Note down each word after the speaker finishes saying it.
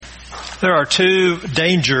There are two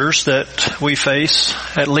dangers that we face,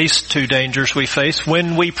 at least two dangers we face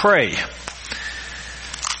when we pray.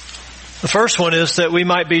 The first one is that we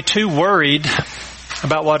might be too worried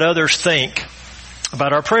about what others think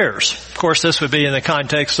about our prayers. Of course, this would be in the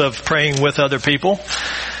context of praying with other people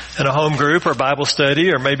in a home group or Bible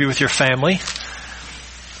study or maybe with your family.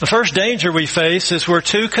 The first danger we face is we're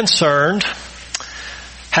too concerned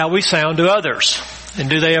how we sound to others and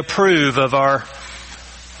do they approve of our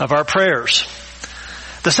prayers.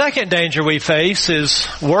 The second danger we face is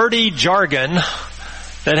wordy jargon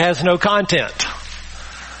that has no content.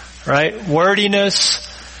 Right? Wordiness,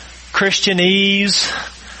 Christianese,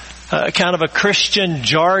 kind of a Christian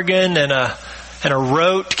jargon and a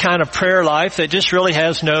rote kind of prayer life that just really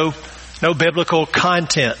has no biblical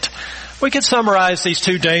content. We could summarize these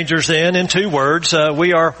two dangers then in two words.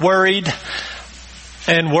 We are worried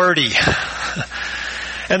and wordy.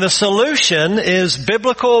 And the solution is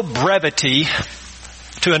biblical brevity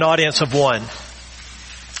to an audience of one.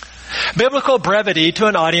 Biblical brevity to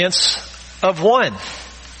an audience of one.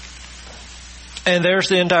 And there's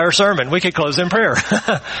the entire sermon. We could close in prayer.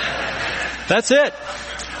 That's it.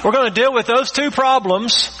 We're going to deal with those two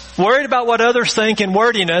problems, worried about what others think and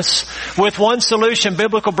wordiness, with one solution,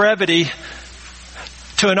 biblical brevity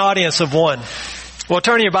to an audience of one. Well,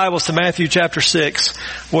 turn your Bibles to Matthew chapter 6,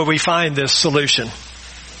 where we find this solution.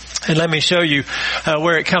 And let me show you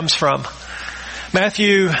where it comes from.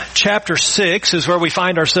 Matthew chapter 6 is where we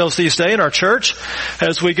find ourselves these days in our church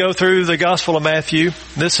as we go through the Gospel of Matthew.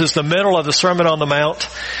 This is the middle of the Sermon on the Mount.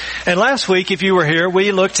 And last week, if you were here,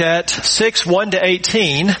 we looked at 6, 1 to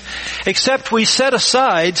 18, except we set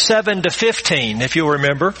aside 7 to 15, if you'll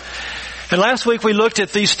remember. And last week we looked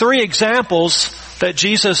at these three examples that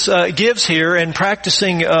Jesus gives here in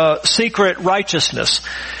practicing secret righteousness.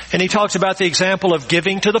 And he talks about the example of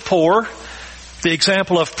giving to the poor, the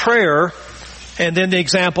example of prayer, and then the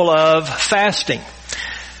example of fasting.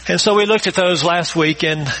 And so we looked at those last week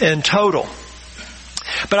in total.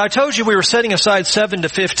 But I told you we were setting aside 7 to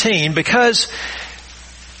 15 because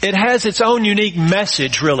it has its own unique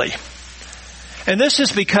message, really. And this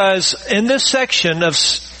is because in this section of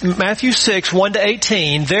Matthew 6, 1 to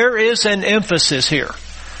 18, there is an emphasis here.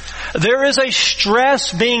 There is a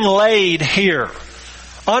stress being laid here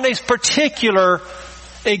on a particular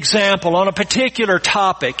example, on a particular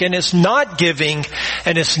topic. And it's not giving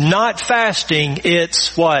and it's not fasting.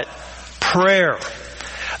 It's what? Prayer.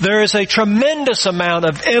 There is a tremendous amount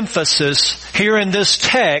of emphasis here in this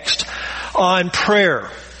text on prayer.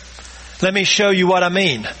 Let me show you what I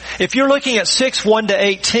mean. If you're looking at 6, 1 to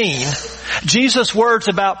 18, Jesus' words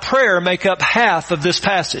about prayer make up half of this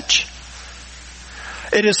passage.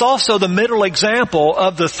 It is also the middle example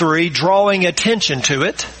of the three, drawing attention to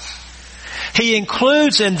it. He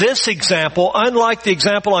includes in this example, unlike the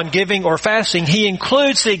example on giving or fasting, he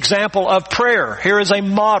includes the example of prayer. Here is a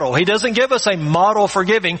model. He doesn't give us a model for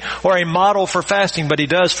giving or a model for fasting, but he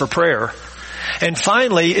does for prayer. And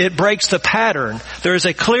finally, it breaks the pattern. There is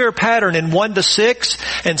a clear pattern in 1 to 6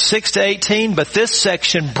 and 6 to 18, but this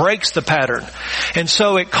section breaks the pattern. And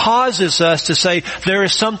so it causes us to say there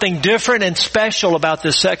is something different and special about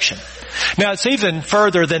this section. Now, it's even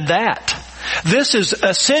further than that. This is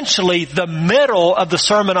essentially the middle of the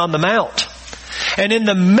Sermon on the Mount. And in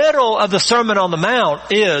the middle of the Sermon on the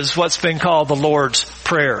Mount is what's been called the Lord's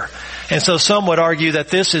Prayer. And so some would argue that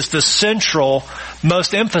this is the central,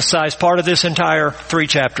 most emphasized part of this entire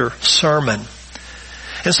 3-chapter sermon.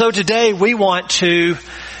 And so today we want to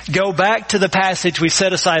go back to the passage we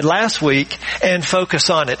set aside last week and focus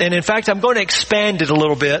on it. And in fact, I'm going to expand it a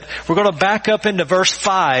little bit. We're going to back up into verse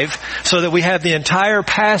 5 so that we have the entire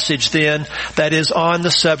passage then that is on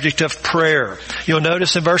the subject of prayer. You'll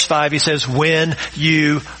notice in verse 5 he says, when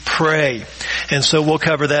you pray. And so we'll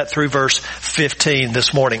cover that through verse 15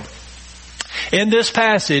 this morning. In this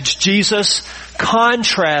passage, Jesus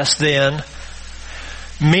contrasts then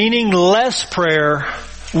meaningless prayer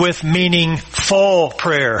with meaningful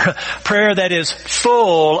prayer. Prayer that is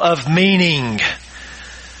full of meaning.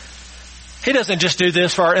 He doesn't just do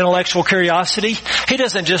this for our intellectual curiosity. He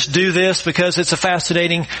doesn't just do this because it's a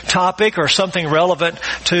fascinating topic or something relevant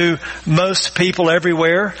to most people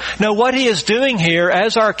everywhere. No, what he is doing here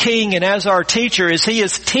as our king and as our teacher is he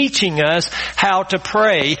is teaching us how to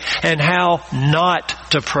pray and how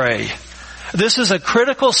not to pray. This is a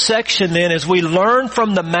critical section then as we learn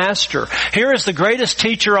from the Master. Here is the greatest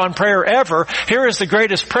teacher on prayer ever. Here is the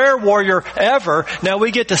greatest prayer warrior ever. Now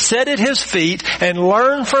we get to sit at his feet and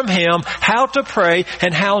learn from him how to pray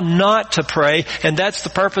and how not to pray. And that's the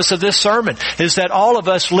purpose of this sermon, is that all of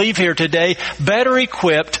us leave here today better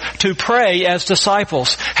equipped to pray as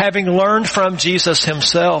disciples, having learned from Jesus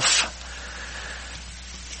himself.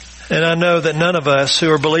 And I know that none of us who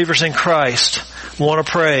are believers in Christ want to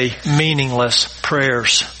pray meaningless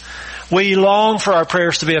prayers. We long for our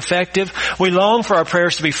prayers to be effective. We long for our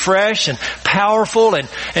prayers to be fresh and powerful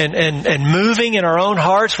and moving in our own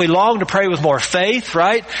hearts. We long to pray with more faith,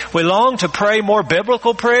 right? We long to pray more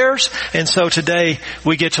biblical prayers. And so today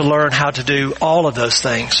we get to learn how to do all of those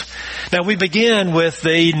things. Now we begin with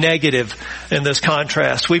the negative in this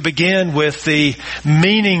contrast. We begin with the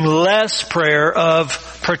meaningless prayer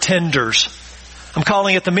of pretenders. I'm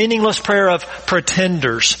calling it the meaningless prayer of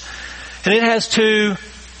pretenders. And it has two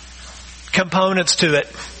components to it.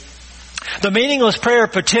 The meaningless prayer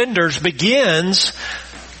of pretenders begins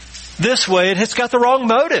this way. It's got the wrong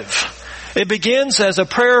motive. It begins as a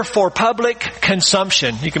prayer for public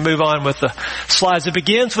consumption. You can move on with the slides. It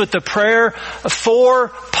begins with the prayer for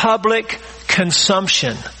public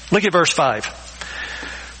consumption. Look at verse 5.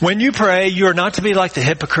 When you pray, you are not to be like the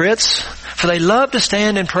hypocrites, for they love to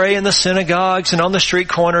stand and pray in the synagogues and on the street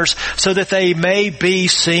corners so that they may be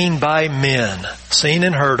seen by men. Seen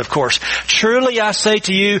and heard, of course. Truly I say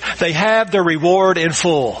to you, they have their reward in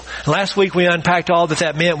full. Last week we unpacked all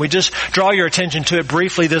that meant. We just draw your attention to it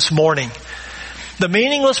briefly this morning. The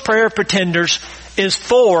meaningless prayer of pretenders is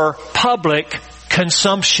for public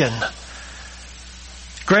consumption.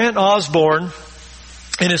 Grant Osborne,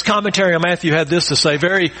 in his commentary on Matthew, had this to say,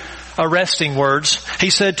 very arresting words. He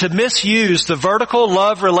said, to misuse the vertical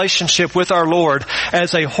love relationship with our Lord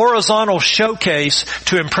as a horizontal showcase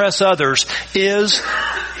to impress others is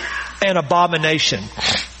an abomination.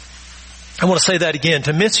 I want to say that again.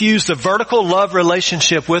 To misuse the vertical love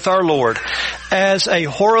relationship with our Lord as a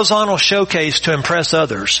horizontal showcase to impress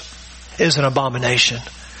others is an abomination.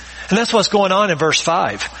 And that's what's going on in verse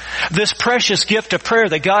 5. This precious gift of prayer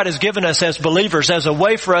that God has given us as believers as a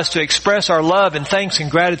way for us to express our love and thanks and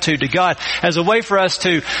gratitude to God, as a way for us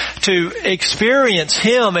to experience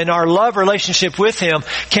Him and our love relationship with Him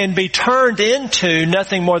can be turned into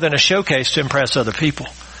nothing more than a showcase to impress other people.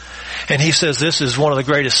 And he says this is one of the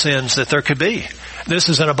greatest sins that there could be. This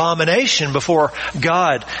is an abomination before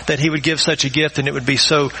God that He would give such a gift and it would be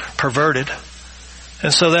so perverted.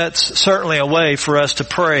 And so that's certainly a way for us to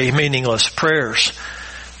pray meaningless prayers.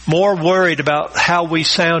 More worried about how we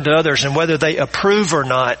sound to others and whether they approve or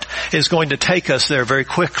not is going to take us there very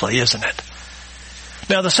quickly, isn't it?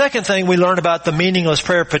 Now the second thing we learn about the meaningless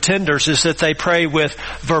prayer pretenders is that they pray with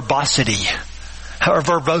verbosity or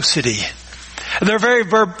verbosity. They're very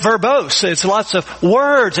verbose. It's lots of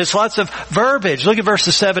words. It's lots of verbiage. Look at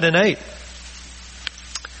verses 7 and 8.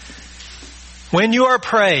 When you are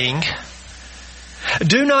praying,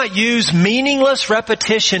 do not use meaningless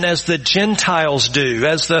repetition as the Gentiles do,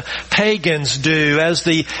 as the pagans do, as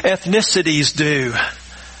the ethnicities do.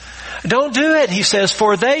 Don't do it, he says,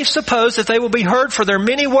 for they suppose that they will be heard for their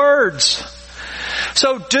many words.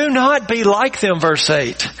 So do not be like them, verse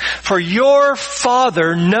 8, for your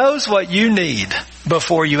Father knows what you need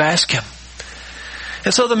before you ask Him.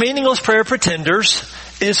 And so the meaningless prayer of pretenders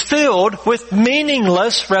is filled with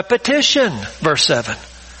meaningless repetition, verse 7.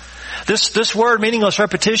 This word meaningless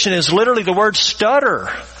repetition is literally the word stutter.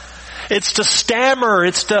 It's to stammer.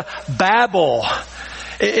 It's to babble.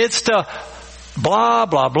 It's to blah,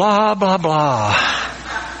 blah, blah, blah, blah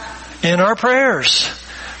in our prayers.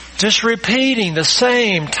 Just repeating the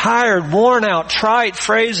same tired, worn out, trite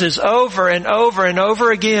phrases over and over and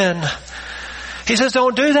over again. He says,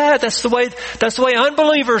 don't do that. That's the way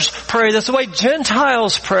unbelievers pray. That's the way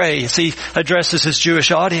Gentiles pray as he addresses his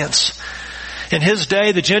Jewish audience. In his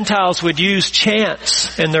day, the Gentiles would use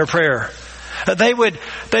chants in their prayer. They would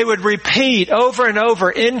repeat over and over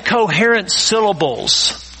incoherent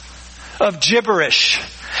syllables of gibberish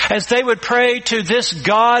as they would pray to this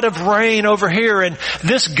God of rain over here and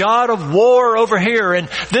this God of war over here and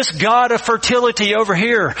this God of fertility over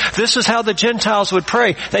here. This is how the Gentiles would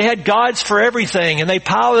pray. They had gods for everything and they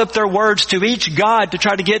piled up their words to each God to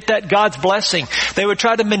try to get that God's blessing. They would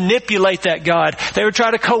try to manipulate that God. They would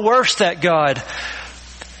try to coerce that God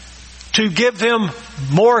to give them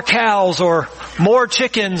more cows or more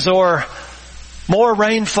chickens or more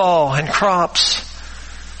rainfall and crops.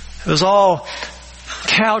 It was all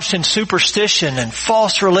couched in superstition and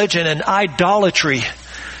false religion and idolatry.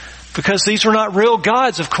 Because these were not real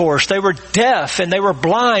gods, of course. They were deaf and they were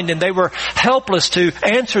blind and they were helpless to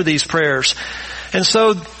answer these prayers. And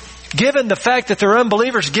so, given the fact that they're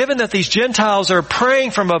unbelievers, given that these Gentiles are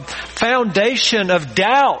praying from a foundation of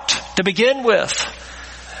doubt to begin with,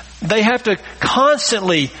 they have to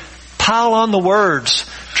constantly pile on the words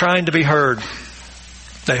trying to be heard.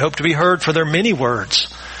 They hope to be heard for their many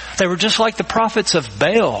words. They were just like the prophets of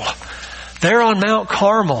Baal. They're on Mount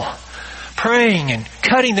Carmel, praying and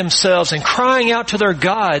cutting themselves and crying out to their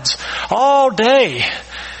gods all day.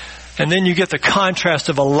 And then you get the contrast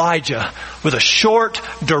of Elijah with a short,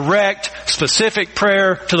 direct, specific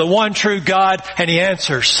prayer to the one true God, and he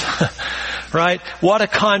answers. Right? What a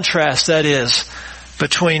contrast that is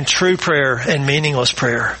between true prayer and meaningless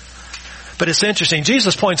prayer. But it's interesting.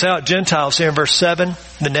 Jesus points out Gentiles here in verse 7,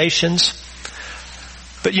 the nations.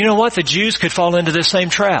 But you know what? The Jews could fall into this same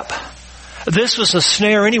trap. This was a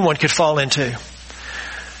snare anyone could fall into.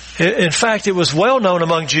 In fact, it was well known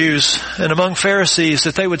among Jews and among Pharisees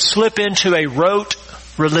that they would slip into a rote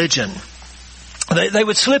religion. They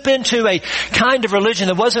would slip into a kind of religion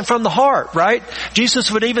that wasn't from the heart, right?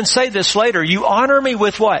 Jesus would even say this later. You honor me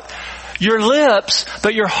with what? Your lips,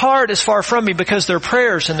 but your heart is far from me, because their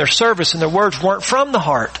prayers and their service and their words weren't from the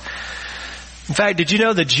heart. In fact, did you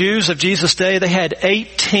know the Jews of Jesus' day, they had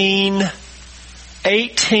 18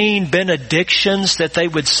 benedictions that they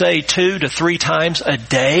would say 2 to 3 times a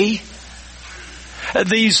day?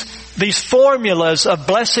 These formulas of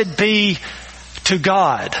blessed be to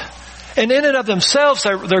God. And in and of themselves,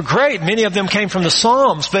 they're great. Many of them came from the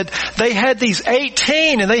Psalms, but they had these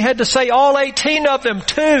 18, and they had to say all 18 of them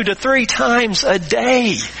 2 to 3 times a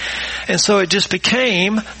day. And so it just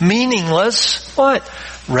became meaningless, what?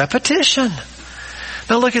 Repetition.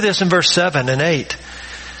 Now look at this in verse 7 and 8.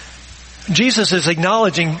 Jesus is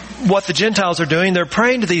acknowledging what the Gentiles are doing. They're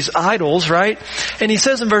praying to these idols, right? And he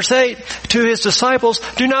says in verse 8 to his disciples,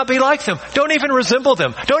 do not be like them. Don't even resemble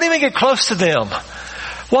them. Don't even get close to them.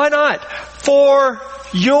 Why not? For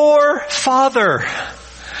your Father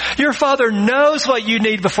knows what you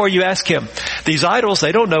need before you ask Him. These idols,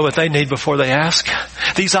 they don't know what they need before they ask.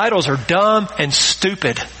 These idols are dumb and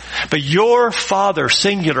stupid. But your Father,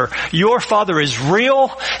 singular, your Father is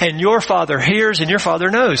real, and your Father hears, and your Father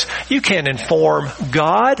knows. You can't inform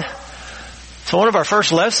God. So one of our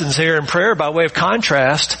first lessons here in prayer, by way of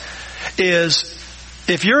contrast, is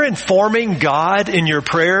if you're informing God in your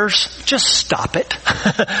prayers, just stop it.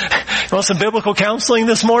 You want some biblical counseling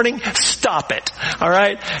this morning? Stop it. All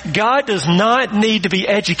right? God does not need to be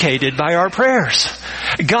educated by our prayers.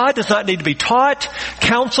 God does not need to be taught,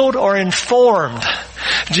 counseled, or informed.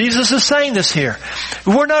 Jesus is saying this here.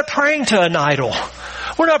 We're not praying to an idol.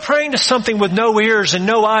 We're not praying to something with no ears and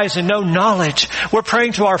no eyes and no knowledge. We're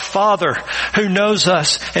praying to our Father who knows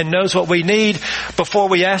us and knows what we need before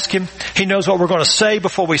we ask Him. He knows what we're going to say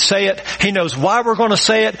before we say it. He knows why we're going to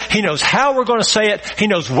say it. He knows how we're going to say it. He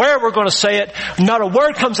knows where we're going to say it. Not a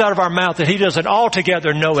word comes out of our mouth that He doesn't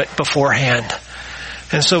altogether know it beforehand.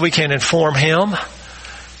 And so we can't inform Him.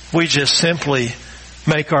 We just simply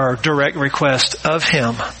make our direct request of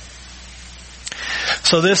Him.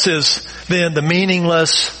 So this is then the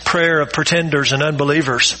meaningless prayer of pretenders and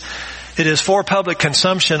unbelievers. It is for public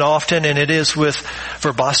consumption often, and it is with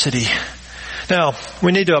verbosity. Now,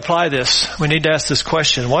 we need to apply this. We need to ask this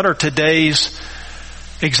question. What are today's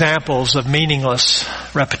examples of meaningless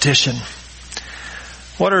repetition?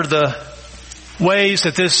 What are the ways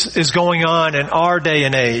that this is going on in our day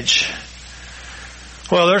and age?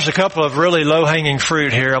 Well, there's a couple of really low-hanging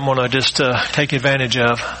fruit here I'm going to just take advantage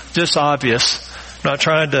of. Just obvious. I'm not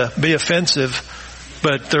trying to be offensive,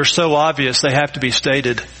 but they're so obvious they have to be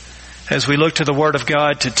stated. As we look to the Word of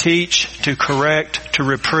God to teach, to correct, to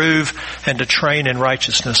reprove, and to train in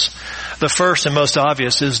righteousness. The first and most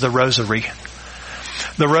obvious is the rosary.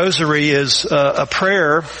 The rosary is a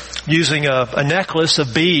prayer using a necklace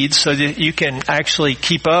of beads so that you can actually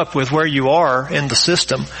keep up with where you are in the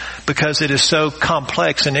system, because it is so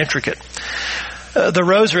complex and intricate. The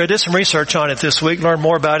rosary, I did some research on it this week, learned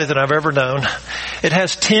more about it than I've ever known. It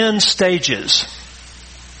has 10 stages.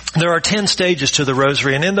 There are 10 stages to the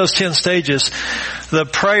rosary, and in those 10 stages, the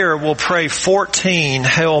prayer will pray 14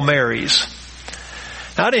 Hail Marys.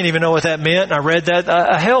 Now, I didn't even know what that meant. I read that.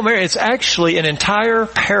 A Hail Mary, it's actually an entire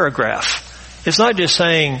paragraph. It's not just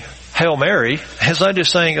saying Hail Mary. It's not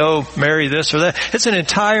just saying, oh, Mary this or that. It's an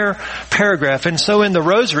entire paragraph. And so in the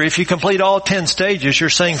rosary, if you complete all 10 stages, you're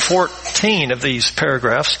saying 14 of these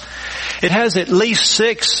paragraphs. It has at least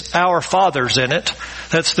 6 Our Fathers in it.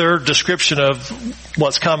 That's their description of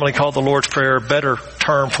what's commonly called the Lord's Prayer. A better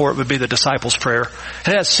term for it would be the Disciples' Prayer.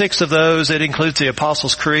 It has 6 of those. It includes the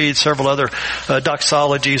Apostles' Creed. Several other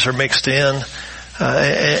doxologies are mixed in.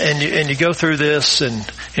 And you go through this, and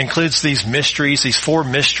includes these mysteries, these 4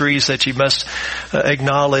 mysteries that you must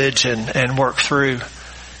acknowledge and work through.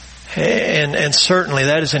 And certainly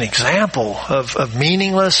that is an example of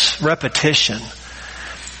meaningless repetition.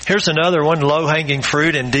 Here's another one, low-hanging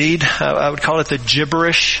fruit indeed. I would call it the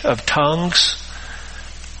gibberish of tongues.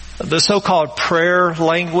 The so-called prayer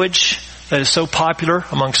language that is so popular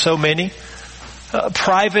among so many.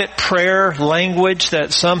 private prayer language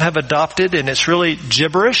that some have adopted, and it's really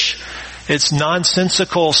gibberish. It's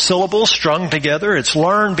nonsensical syllables strung together. It's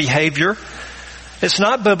learned behavior. It's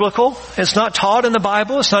not biblical. It's not taught in the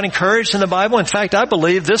Bible. It's not encouraged in the Bible. In fact, I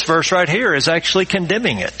believe this verse right here is actually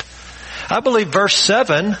condemning it. I believe verse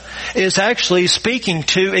 7 is actually speaking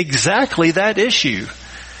to exactly that issue.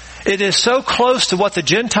 It is so close to what the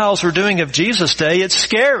Gentiles were doing of Jesus' day, it's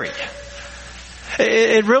scary.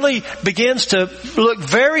 It really begins to look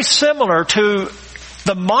very similar to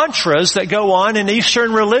the mantras that go on in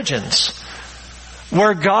Eastern religions,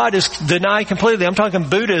 where God is denied completely. I'm talking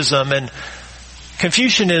Buddhism and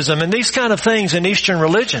Confucianism and these kind of things in Eastern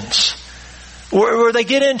religions, where they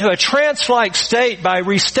get into a trance-like state by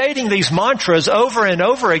restating these mantras over and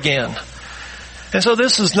over again. And so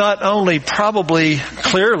this is not only probably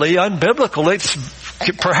clearly unbiblical, it's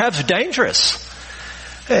perhaps dangerous.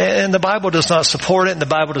 And the Bible does not support it, and the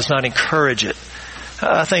Bible does not encourage it.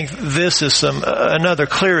 I think this is another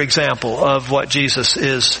clear example of what Jesus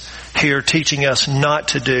is here teaching us not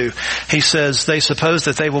to do. He says they suppose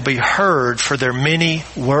that they will be heard for their many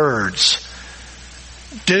words.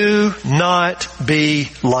 Do not be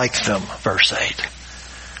like them, verse 8.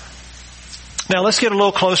 Now let's get a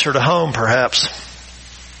little closer to home, perhaps.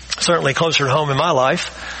 Certainly closer to home in my life.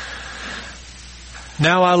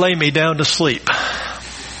 Now I lay me down to sleep.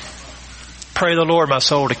 Pray the Lord my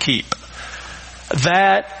soul to keep.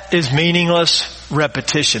 That is meaningless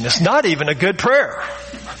repetition. It's not even a good prayer.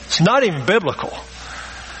 It's not even biblical.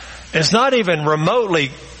 It's not even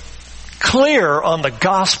remotely clear on the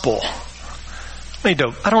gospel. I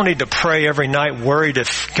don't need to pray every night worried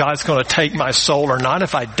if God's going to take my soul or not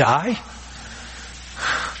if I die.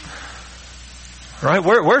 Right?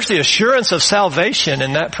 Where's the assurance of salvation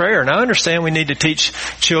in that prayer? And I understand we need to teach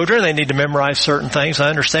children. They need to memorize certain things. I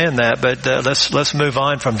understand that, but let's move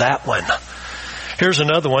on from that one. Here's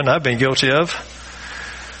another one I've been guilty of.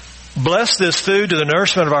 Bless this food to the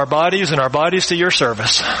nourishment of our bodies and our bodies to your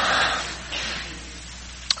service.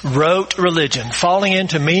 Rote religion, falling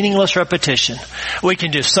into meaningless repetition. We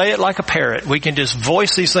can just say it like a parrot. We can just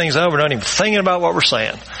voice these things over, not even thinking about what we're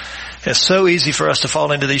saying. It's so easy for us to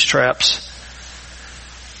fall into these traps.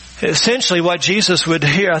 Essentially what Jesus would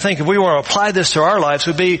hear, I think if we were to apply this to our lives,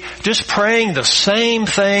 would be just praying the same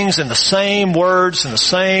things in the same words in the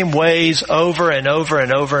same ways over and over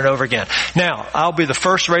and over and over again. Now, I'll be the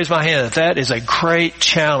first to raise my hand that is a great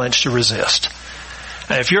challenge to resist.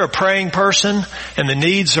 And if you're a praying person and the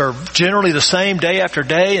needs are generally the same day after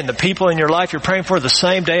day and the people in your life you're praying for the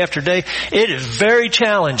same day after day, it is very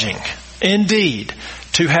challenging indeed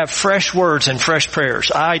to have fresh words and fresh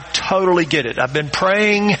prayers. I totally get it. I've been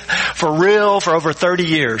praying for real for over 30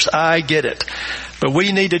 years. I get it. But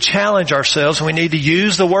we need to challenge ourselves, and we need to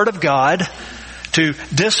use the Word of God to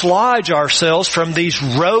dislodge ourselves from these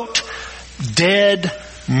rote, dead,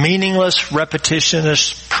 meaningless,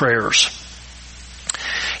 repetitionist prayers.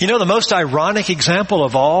 You know, the most ironic example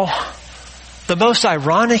of all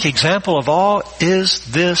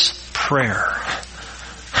is this prayer.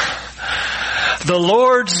 The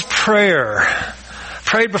Lord's Prayer,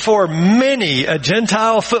 prayed before many a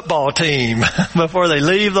Gentile football team before they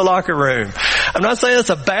leave the locker room. I'm not saying it's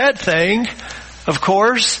a bad thing, of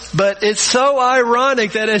course, but it's so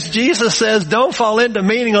ironic that as Jesus says, don't fall into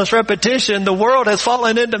meaningless repetition, the world has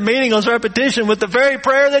fallen into meaningless repetition with the very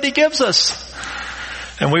prayer that He gives us.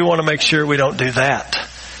 And we want to make sure we don't do that.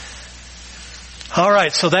 All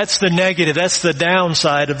right, so that's the negative. That's the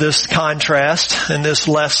downside of this contrast in this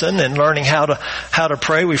lesson and learning how to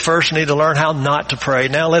pray. We first need to learn how not to pray.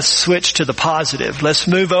 Now let's switch to the positive. Let's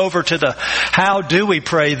move over to the how do we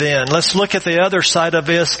pray then. Let's look at the other side of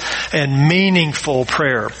this and meaningful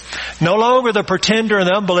prayer. No longer the pretender and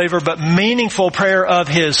the unbeliever, but meaningful prayer of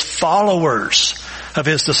His followers, of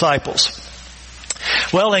His disciples.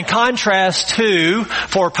 Well, in contrast to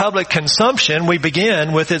for public consumption, we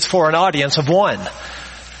begin with it's for an audience of one.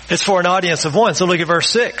 It's for an audience of one. So look at verse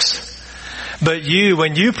 6. But you,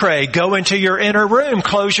 when you pray, go into your inner room,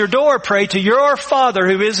 close your door, pray to your Father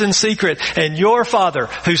who is in secret, and your Father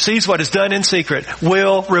who sees what is done in secret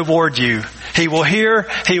will reward you. He will hear,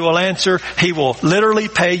 He will answer, He will literally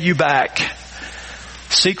pay you back.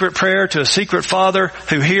 Secret prayer to a secret Father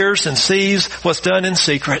who hears and sees what's done in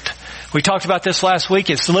secret. We talked about this last week.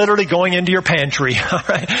 It's literally going into your pantry. All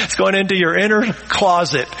right. It's going into your inner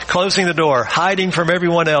closet, closing the door, hiding from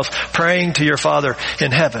everyone else, praying to your Father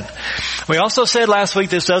in heaven. We also said last week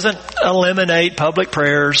this doesn't eliminate public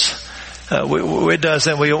prayers. It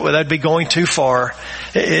doesn't. That'd be going too far.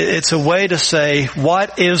 It's a way to say,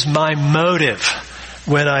 what is my motive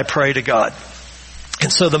when I pray to God?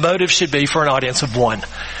 And so the motive should be for an audience of one.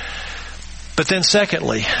 But then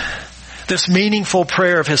secondly, this meaningful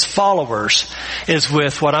prayer of his followers is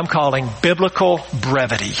with what I'm calling biblical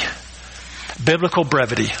brevity. Biblical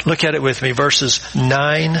brevity. Look at it with me, verses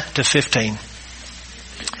 9 to 15.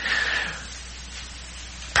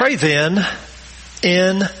 Pray then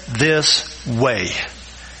in this way.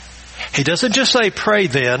 He doesn't just say pray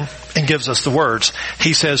then and gives us the words.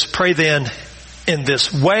 He says pray then in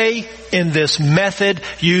this way, in this method,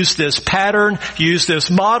 use this pattern, use this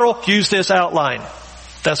model, use this outline.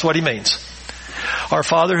 That's what he means. Our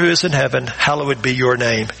Father who is in heaven, hallowed be your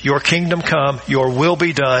name. Your kingdom come, your will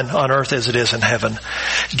be done on earth as it is in heaven.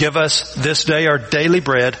 Give us this day our daily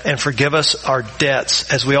bread and forgive us our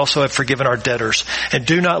debts as we also have forgiven our debtors. And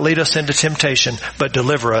do not lead us into temptation, but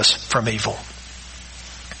deliver us from evil.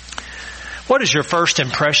 What is your first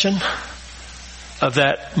impression of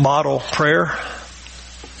that model prayer?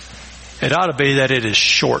 It ought to be that it is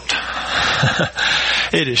short.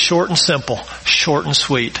 It is short and simple, short and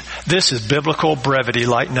sweet. This is biblical brevity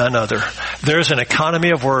like none other. There's an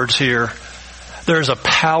economy of words here. There's a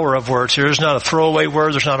power of words here. There's not a throwaway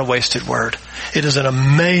word. There's not a wasted word. It is an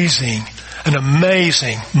amazing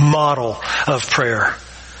model of prayer.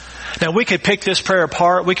 Now we could pick this prayer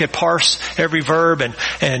apart. We could parse every verb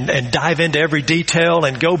and dive into every detail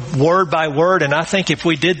and go word by word. And I think if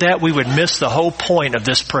we did that, we would miss the whole point of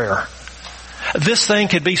this prayer. This thing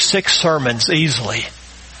could be 6 sermons easily.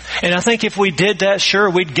 And I think if we did that, sure,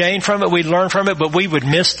 we'd gain from it, we'd learn from it, but we would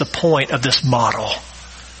miss the point of this model.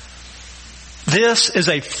 This is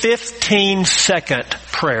a 15-second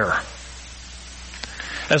prayer.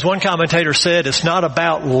 As one commentator said, it's not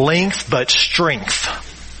about length, but strength.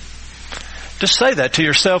 Just say that to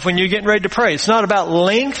yourself when you're getting ready to pray. It's not about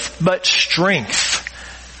length, but strength.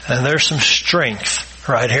 And there's some strength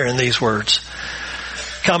right here in these words.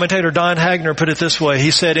 Commentator Don Hagner put it this way.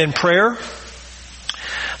 He said, in prayer,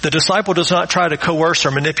 the disciple does not try to coerce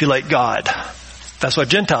or manipulate God. That's what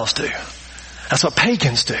Gentiles do. That's what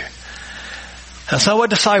pagans do. That's not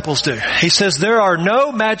what disciples do. He says there are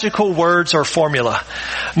no magical words or formula,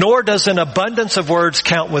 nor does an abundance of words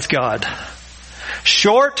count with God.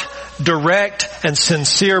 Short, direct, and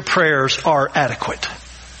sincere prayers are adequate.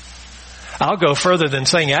 I'll go further than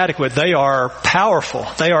saying adequate. They are powerful.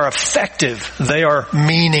 They are effective. They are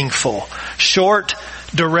meaningful. Short,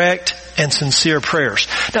 direct, and sincere prayers.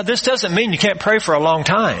 Now, this doesn't mean you can't pray for a long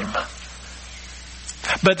time.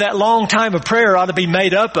 But that long time of prayer ought to be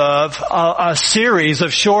made up of a series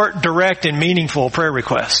of short, direct, and meaningful prayer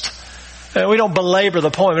requests. We don't belabor the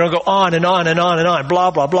point. We don't go on and on and on and on.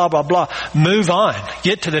 Blah, blah, blah, blah, blah. Move on.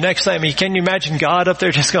 Get to the next thing. I mean, can you imagine God up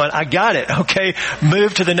there just going, I got it. Okay.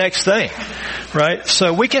 Move to the next thing. Right?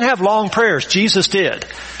 So we can have long prayers. Jesus did.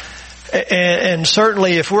 And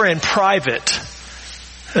certainly if we're in private,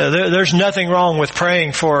 there's nothing wrong with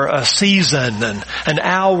praying for a season and an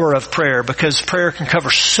hour of prayer, because prayer can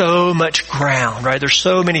cover so much ground, right? There's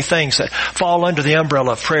so many things that fall under the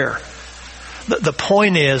umbrella of prayer. The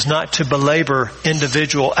point is not to belabor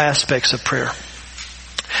individual aspects of prayer.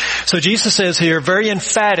 So Jesus says here very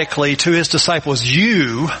emphatically to his disciples,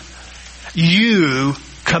 you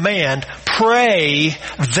command, pray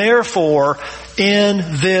therefore in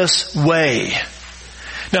this way.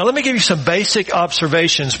 Now let me give you some basic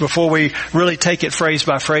observations before we really take it phrase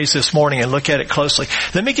by phrase this morning and look at it closely.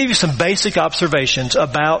 Let me give you some basic observations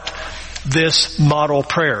about this model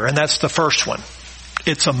prayer, and that's the first one.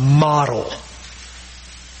 It's a model.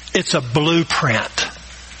 It's a blueprint.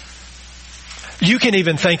 You can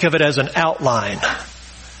even think of it as an outline.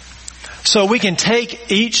 So we can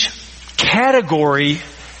take each category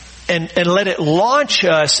and let it launch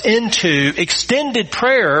us into extended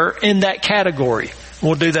prayer in that category.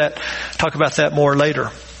 We'll do that, talk about that more later.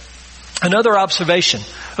 Another observation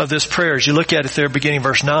of this prayer, as you look at it there beginning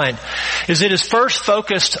verse 9, is it is first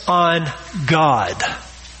focused on God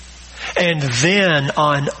and then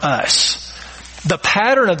on us. The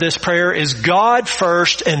pattern of this prayer is God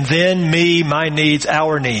first and then me, my needs,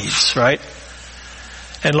 our needs, right?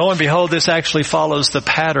 And lo and behold, this actually follows the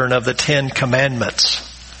pattern of the 10 Commandments.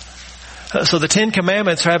 So the 10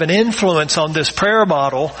 Commandments have an influence on this prayer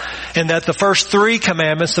model in that the first 3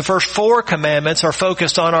 commandments, the first 4 commandments are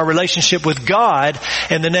focused on our relationship with God,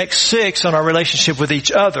 and the next 6 on our relationship with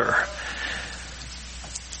each other.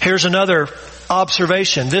 Here's another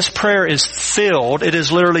observation. This prayer is filled, it is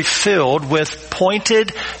literally filled with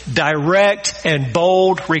pointed, direct, and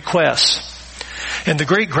bold requests. In the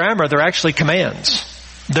Greek grammar, they're actually commands.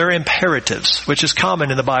 They're imperatives, which is common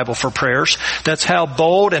in the Bible for prayers. That's how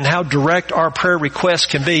bold and how direct our prayer requests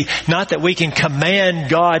can be. Not that we can command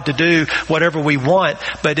God to do whatever we want,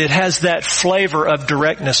 but it has that flavor of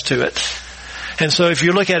directness to it. And so if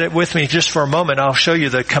you look at it with me just for a moment, I'll show you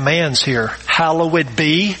the commands here. Hallowed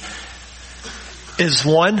be is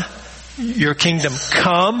one. Your kingdom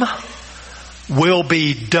come. Will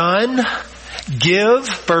be done. Give,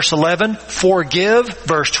 verse 11. Forgive,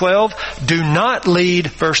 verse 12. Do not lead,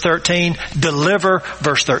 verse 13. Deliver,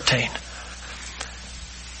 verse 13.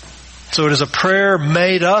 So it is a prayer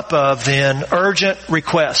made up of then urgent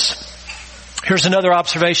requests. Here's another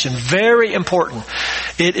observation, very important.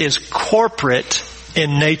 It is corporate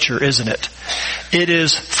in nature, isn't it? It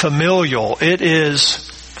is familial. It is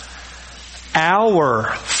our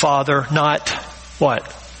Father, not what?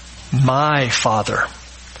 My Father.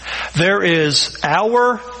 There is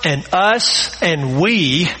our and us and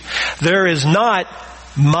we. There is not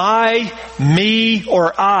my, me,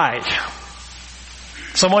 or I.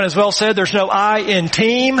 Someone has well said there's no I in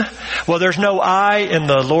team. Well, there's no I in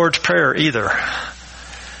the Lord's Prayer either.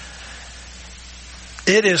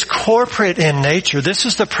 It is corporate in nature. This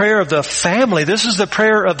is the prayer of the family. This is the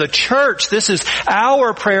prayer of the church. This is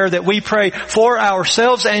our prayer that we pray for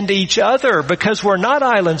ourselves and each other, because we're not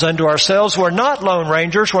islands unto ourselves. We're not lone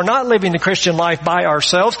rangers. We're not living the Christian life by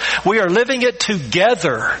ourselves. We are living it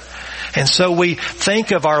together. And so we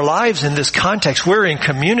think of our lives in this context. We're in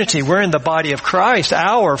community. We're in the body of Christ,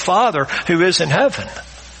 our Father who is in heaven,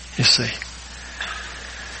 you see.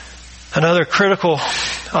 Another critical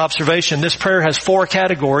observation, this prayer has 4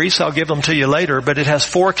 categories. I'll give them to you later, but it has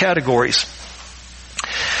 4 categories.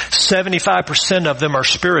 75% of them are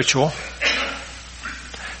spiritual.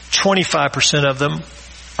 25% of them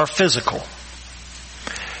are physical.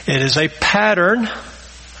 It is a pattern.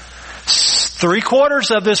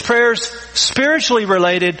 3/4 of this prayer is spiritually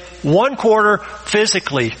related, 1/4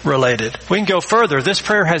 physically related. We can go further. This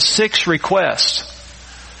prayer has 6 requests.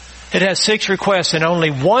 It has 6 requests, and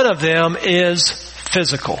only one of them is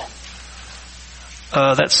physical.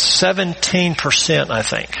 That's 17%, I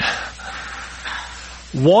think.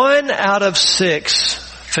 1 out of 6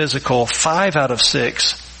 physical, 5 out of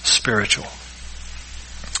 6 spiritual.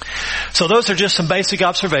 So those are just some basic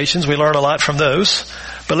observations. We learn a lot from those.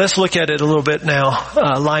 But let's look at it a little bit now,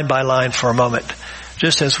 line by line for a moment,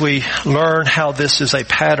 just as we learn how this is a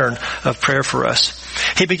pattern of prayer for us.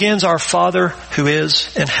 He begins, our Father who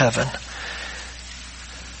is in heaven.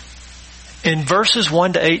 In verses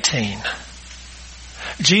 1 to 18,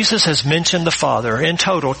 Jesus has mentioned the Father in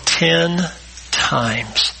total 10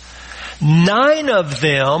 times. 9 of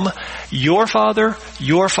them, your Father,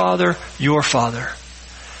 your Father, your Father.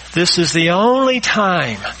 This is the only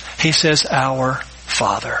time he says our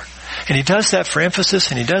Father. And he does that for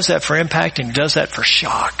emphasis, and he does that for impact, and he does that for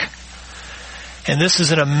shock. And this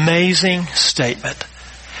is an amazing statement.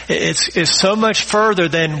 It's so much further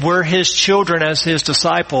than we're his children as his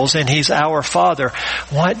disciples and he's our Father.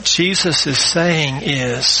 What Jesus is saying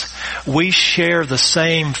is we share the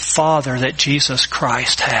same Father that Jesus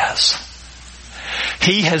Christ has.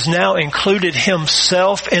 He has now included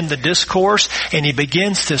himself in the discourse, and he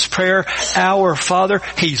begins this prayer, our Father.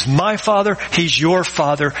 He's my Father. He's your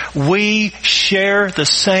Father. We share the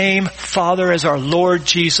same Father as our Lord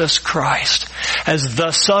Jesus Christ, as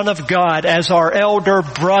the Son of God, as our elder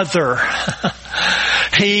brother.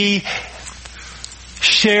 He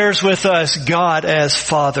shares with us God as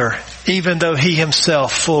Father, even though he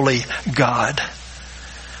himself fully God.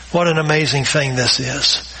 What an amazing thing this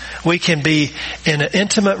is. We can be in an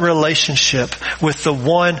intimate relationship with the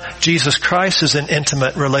one Jesus Christ is in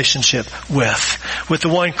intimate relationship with the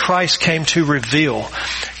one Christ came to reveal,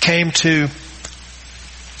 came to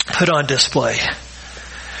put on display.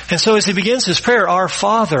 And so as he begins his prayer, our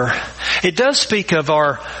Father, it does speak of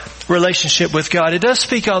our relationship with God. It does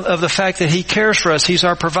speak of the fact that he cares for us. He's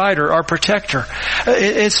our provider, our protector.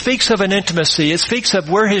 It speaks of an intimacy. It speaks of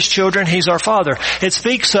we're his children. He's our Father. It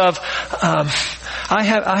speaks of I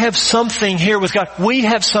have something here with God. We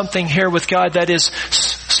have something here with God that is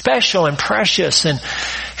special and precious and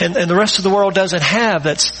the rest of the world doesn't have,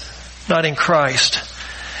 that's not in Christ.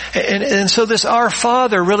 And so this our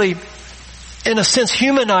Father really, in a sense,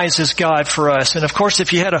 humanizes God for us. And of course,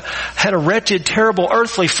 if you had a wretched, terrible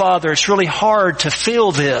earthly father, it's really hard to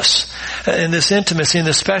feel this in this intimacy, in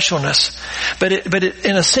this specialness. But it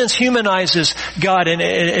in a sense humanizes God, and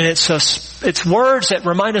it's words that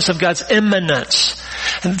remind us of God's immanence,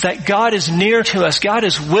 and that God is near to us. God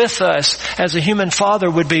is with us as a human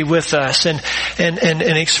father would be with us, and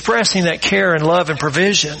expressing that care and love and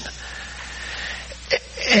provision.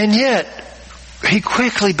 And yet, he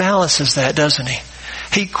quickly balances that, doesn't he?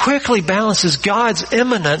 He quickly balances God's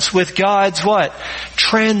immanence with God's what?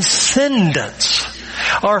 Transcendence.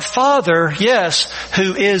 Our Father, yes,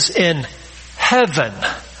 who is in heaven.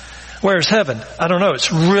 Where's heaven? I don't know.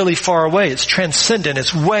 It's really far away. It's transcendent.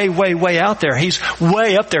 It's way, way, way out there. He's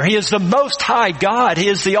way up there. He is the Most High God. He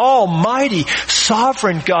is the Almighty,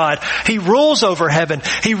 sovereign God. He rules over heaven.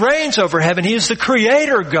 He reigns over heaven. He is the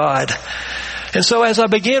Creator God. And so as I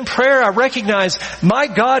begin prayer, I recognize my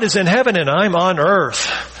God is in heaven and I'm on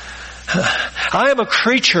earth. I am a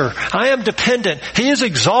creature. I am dependent. He is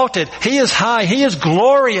exalted. He is high. He is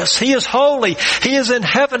glorious. He is holy. He is in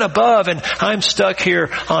heaven above, and I'm stuck here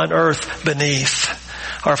on earth beneath.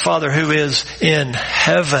 Our Father who is in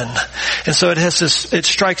heaven. And so it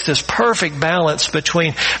strikes this perfect balance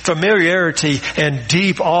between familiarity and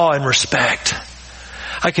deep awe and respect.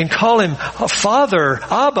 I can call him Father,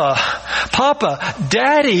 Abba, Papa,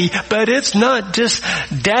 Daddy, but it's not just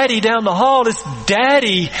Daddy down the hall, it's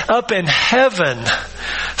Daddy up in heaven.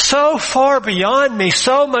 So far beyond me,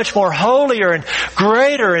 so much more holier and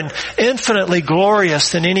greater and infinitely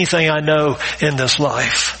glorious than anything I know in this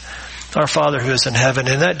life. Our Father who is in heaven.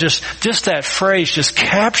 And that just that phrase just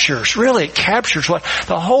captures what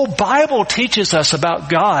the whole Bible teaches us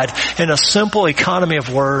about God in a simple economy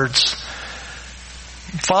of words.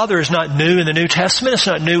 Father is not new in the New Testament. It's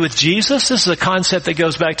not new with Jesus. This is a concept that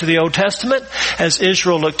goes back to the Old Testament as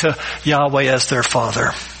Israel looked to Yahweh as their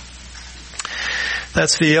Father.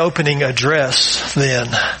 That's the opening address then.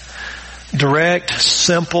 Direct,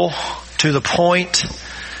 simple, to the point.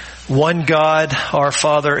 One God, our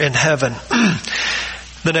Father in heaven.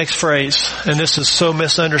 The next phrase, and this is so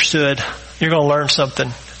misunderstood. You're going to learn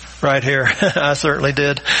something right here. I certainly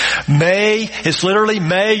did. It's literally,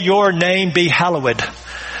 may your name be hallowed.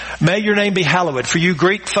 May your name be hallowed. For you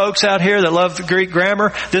Greek folks out here that love the Greek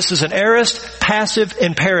grammar, this is an aorist passive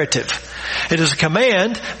imperative. It is a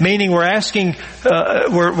command, meaning we're asking,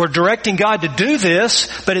 we're directing God to do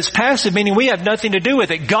this, but it's passive, meaning we have nothing to do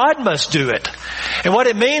with it. God must do it. And what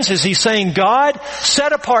it means is he's saying, God,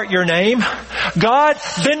 set apart your name. God,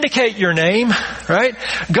 vindicate your name, right?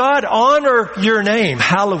 God, honor your name,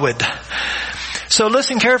 hallowed. So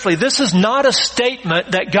listen carefully. This is not a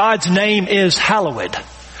statement that God's name is hallowed.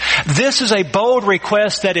 This is a bold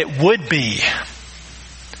request that it would be.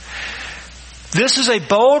 This is a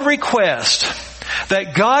bold request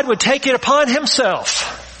that God would take it upon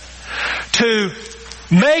himself to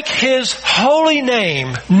make his holy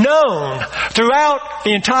name known throughout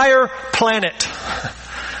the entire planet.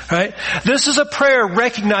 Right? This is a prayer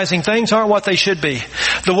recognizing things aren't what they should be.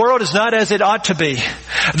 The world is not as it ought to be.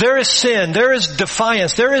 There is sin. There is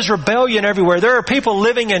defiance. There is rebellion everywhere. There are people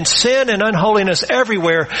living in sin and unholiness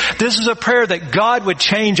everywhere. This is a prayer that God would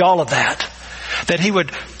change all of that. That he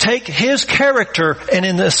would take his character and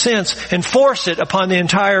in a sense enforce it upon the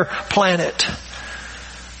entire planet.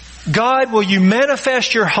 God, will you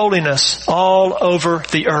manifest your holiness all over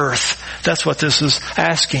the earth? That's what this is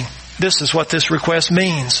asking. This is what this request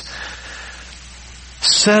means.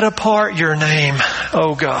 Set apart your name,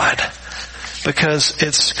 O God, because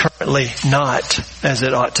it's currently not as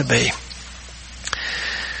it ought to be.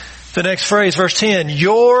 The next phrase, verse 10,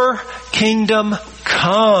 your kingdom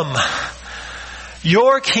come.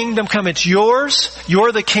 Your kingdom come. It's yours.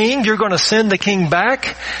 You're the king. You're going to send the king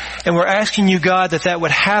back. And we're asking you, God, that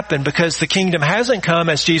would happen because the kingdom hasn't come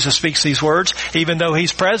as Jesus speaks these words. Even though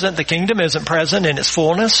he's present, the kingdom isn't present in its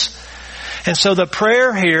fullness. And so the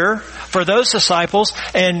prayer here for those disciples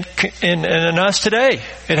and us today,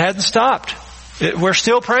 it hadn't stopped. We're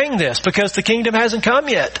still praying this because the kingdom hasn't come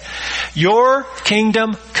yet. Your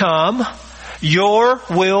kingdom come, your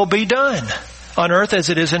will be done on earth as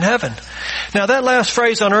it is in heaven. Now that last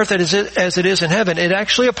phrase, on earth as it is in heaven, it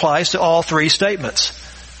actually applies to all three statements.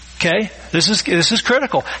 Okay? This is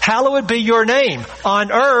critical. Hallowed be your name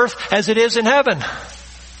on earth as it is in heaven.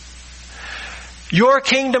 Your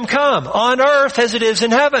kingdom come on earth as it is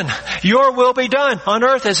in heaven. Your will be done on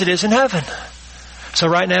earth as it is in heaven. So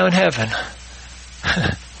right now in heaven,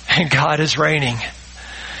 and God is reigning.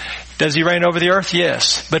 Does he reign over the earth?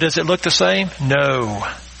 Yes. But does it look the same? No.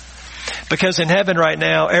 Because in heaven right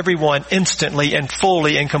now, everyone instantly and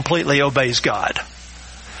fully and completely obeys God.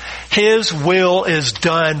 His will is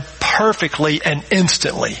done perfectly and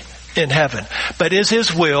instantly in heaven. But is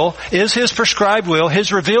his will, is his prescribed will,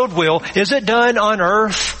 his revealed will, is it done on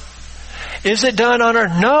earth? Is it done on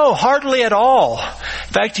earth? No, hardly at all.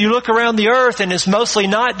 In fact, you look around the earth and it's mostly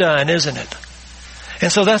not done, isn't it? And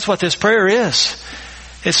so that's what this prayer is.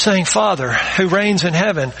 It's saying, Father, who reigns in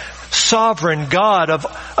heaven, sovereign God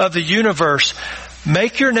of the universe,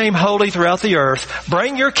 make your name holy throughout the earth.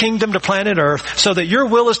 Bring your kingdom to planet earth so that your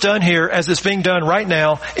will is done here as it's being done right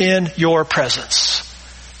now in your presence.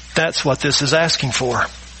 That's what this is asking for.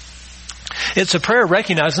 It's a prayer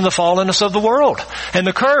recognizing the fallenness of the world and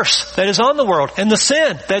the curse that is on the world and the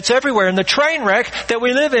sin that's everywhere and the train wreck that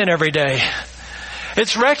we live in every day.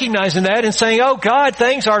 It's recognizing that and saying, oh God,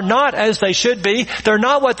 things are not as they should be. They're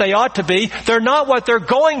not what they ought to be. They're not what they're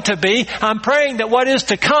going to be. I'm praying that what is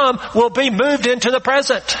to come will be moved into the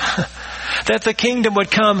present. That the kingdom would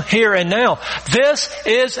come here and now. This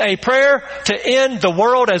is a prayer to end the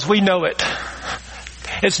world as we know it.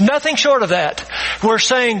 It's nothing short of that. We're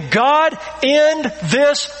saying, God, end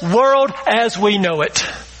this world as we know it.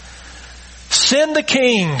 Send the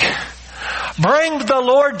King. Bring the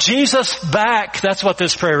Lord Jesus back. That's what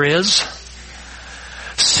this prayer is.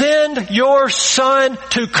 Send your Son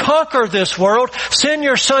to conquer this world. Send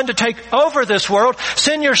your Son to take over this world.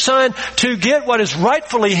 Send your Son to get what is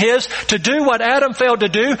rightfully His, to do what Adam failed to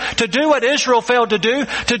do what Israel failed to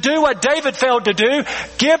do what David failed to do.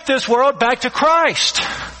 Give this world back to Christ.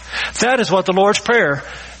 That is what the Lord's Prayer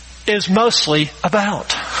is mostly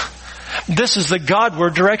about. This is the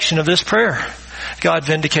Godward direction of this prayer. God,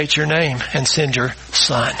 vindicate your name and send your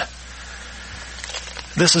Son.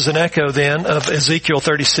 This is an echo then of Ezekiel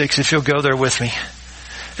 36, if you'll go there with me.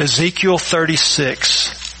 Ezekiel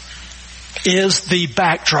 36 is the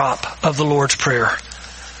backdrop of the Lord's Prayer.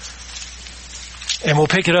 And we'll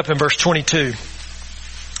pick it up in verse 22.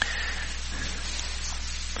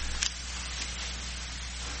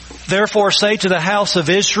 Therefore say to the house of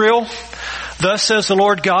Israel, thus says the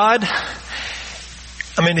Lord God,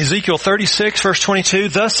 Ezekiel 36 verse 22,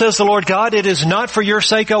 thus says the Lord God, it is not for your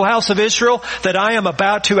sake, O house of Israel, that I am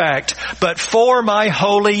about to act, but for my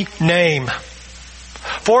holy name,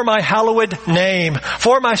 for my hallowed name,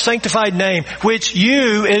 for my sanctified name, which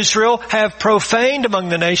you, Israel, have profaned among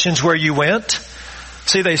the nations where you went.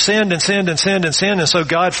 See, they sinned and sinned and sinned and sinned, and so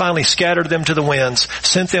God finally scattered them to the winds,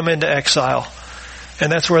 sent them into exile.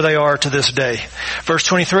 And that's where they are to this day. Verse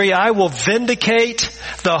 23, I will vindicate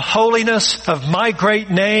the holiness of my great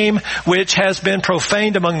name, which has been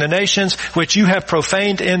profaned among the nations, which you have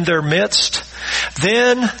profaned in their midst.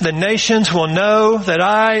 Then the nations will know that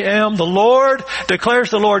I am the Lord, declares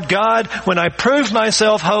the Lord God, when I prove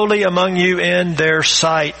myself holy among you in their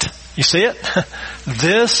sight. You see it?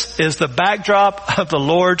 This is the backdrop of the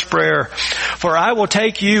Lord's Prayer. For I will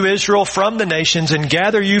take you, Israel, from the nations and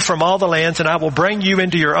gather you from all the lands, and I will bring you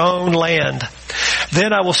into your own land.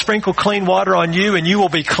 Then I will sprinkle clean water on you, and you will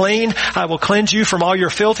be clean. I will cleanse you from all your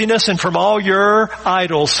filthiness and from all your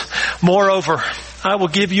idols. Moreover, I will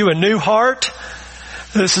give you a new heart.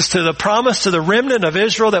 This is to the promise to the remnant of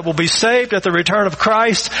Israel that will be saved at the return of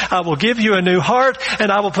Christ. I will give you a new heart,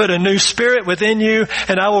 and I will put a new spirit within you,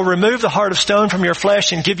 and I will remove the heart of stone from your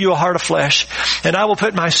flesh and give you a heart of flesh. And I will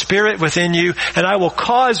put my spirit within you, and I will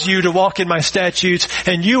cause you to walk in my statutes,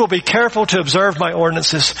 and you will be careful to observe my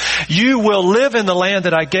ordinances. You will live in the land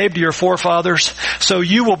that I gave to your forefathers, so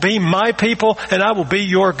you will be my people, and I will be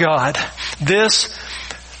your God. This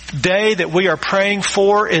day that we are praying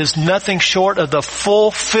for is nothing short of the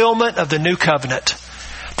fulfillment of the new covenant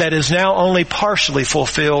that is now only partially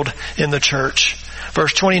fulfilled in the church.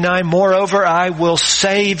 Verse 29, moreover, I will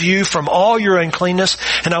save you from all your uncleanness,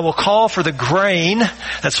 and I will call for the grain,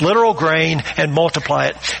 that's literal grain, and multiply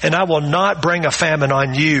it. And I will not bring a famine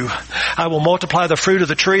on you. I will multiply the fruit of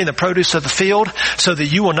the tree and the produce of the field, so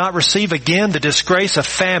that you will not receive again the disgrace of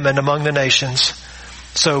famine among the nations.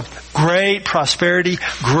 So great prosperity,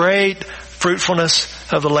 great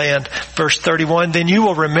fruitfulness of the land. Verse 31, then you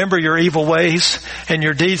will remember your evil ways and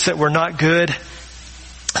your deeds that were not good,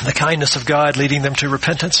 and the kindness of God leading them to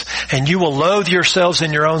repentance. And you will loathe yourselves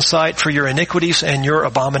in your own sight for your iniquities and your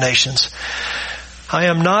abominations. I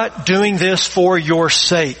am not doing this for your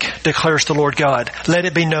sake, declares the Lord God. Let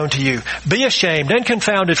it be known to you. Be ashamed and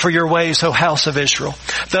confounded for your ways, O house of Israel.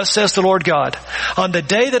 Thus says the Lord God, on the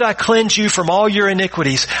day that I cleanse you from all your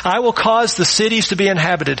iniquities, I will cause the cities to be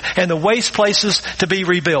inhabited and the waste places to be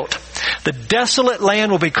rebuilt. The desolate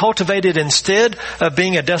land will be cultivated instead of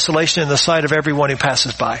being a desolation in the sight of everyone who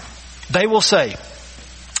passes by. They will say,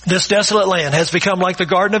 this desolate land has become like the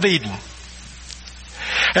Garden of Eden.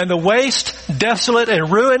 And the waste, desolate,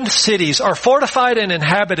 and ruined cities are fortified and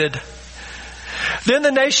inhabited. Then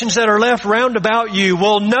the nations that are left round about you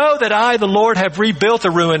will know that I, the Lord, have rebuilt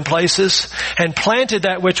the ruined places and planted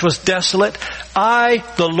that which was desolate. I,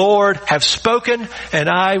 the Lord, have spoken, and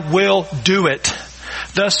I will do it.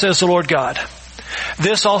 Thus says the Lord God.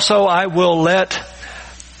 This also I will let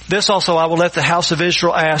the house of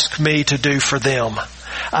Israel ask me to do for them.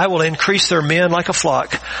 I will increase their men like a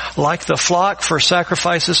flock for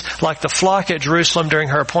sacrifices, like the flock at Jerusalem during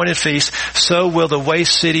her appointed feast, so will the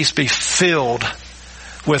waste cities be filled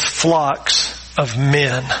with flocks of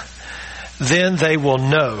men. Then they will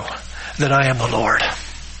know that I am the Lord.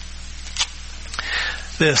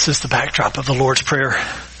 This is the backdrop of the Lord's Prayer.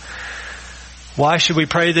 Why should we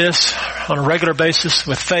pray this on a regular basis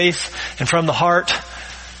with faith and from the heart?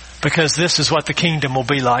 Because this is what the kingdom will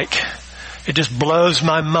be like. It just blows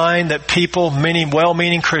my mind that people, many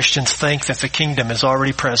well-meaning Christians, think that the kingdom is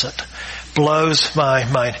already present. Blows my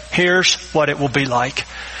mind. Here's what it will be like.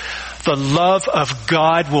 The love of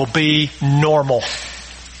God will be normal.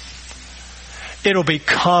 It'll be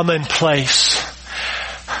commonplace.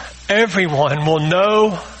 Everyone will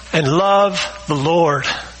know and love the Lord,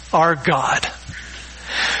 our God.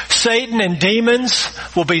 Satan and demons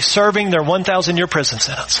will be serving their 1,000-year prison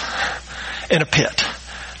sentence in a pit.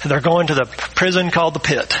 They're going to the prison called the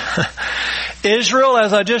pit. Israel,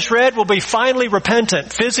 as I just read, will be finally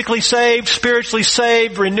repentant, physically saved, spiritually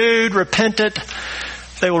saved, renewed, repentant.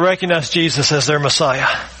 They will recognize Jesus as their Messiah.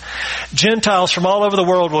 Gentiles from all over the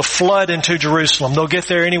world will flood into Jerusalem. They'll get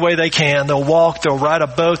there any way they can. They'll walk, they'll ride a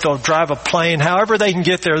boat, they'll drive a plane. However they can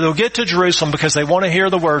get there, they'll get to Jerusalem because they want to hear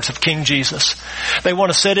the words of King Jesus. They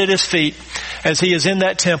want to sit at His feet as He is in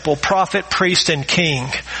that temple, prophet, priest, and king,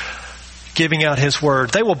 giving out His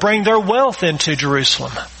word. They will bring their wealth into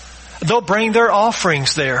Jerusalem. They'll bring their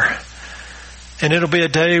offerings there. And it'll be a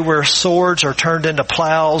day where swords are turned into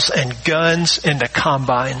plows and guns into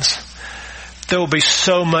combines. There will be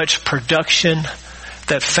so much production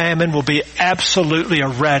that famine will be absolutely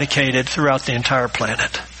eradicated throughout the entire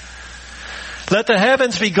planet. Let the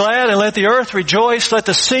heavens be glad and let the earth rejoice. Let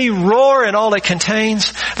the sea roar in all it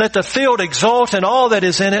contains. Let the field exult in all that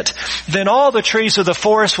is in it. Then all the trees of the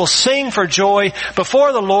forest will sing for joy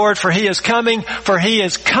before the Lord, for He is coming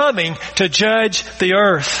to judge the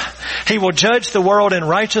earth. He will judge the world in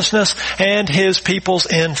righteousness and His peoples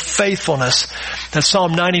in faithfulness. That's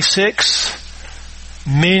Psalm 96.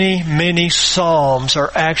 Many Psalms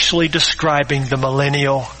are actually describing the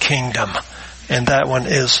millennial kingdom. And that one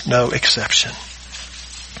is no exception.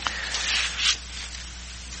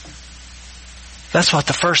 That's what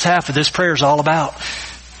the first half of this prayer is all about.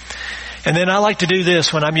 And then I like to do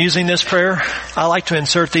this when I'm using this prayer. I like to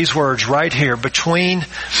insert these words right here between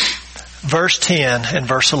verse 10 and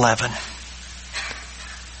verse 11.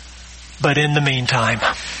 But in the meantime.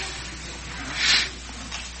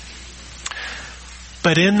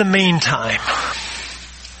 But in the meantime,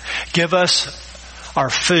 give us our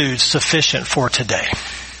food sufficient for today.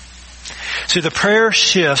 So the prayer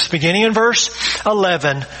shifts beginning in verse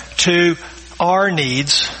 11 to our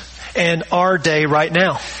needs and our day right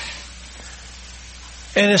now.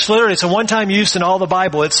 And it's a one-time use in all the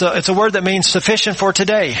Bible. It's a word that means sufficient for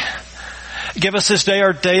today. Give us this day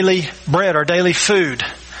our daily bread, our daily food.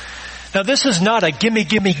 Now this is not a gimme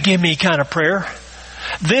kind of prayer.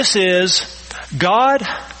 This is, God,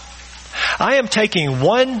 I am taking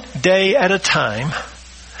one day at a time,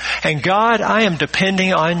 and God, I am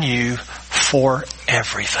depending on You for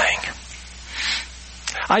everything.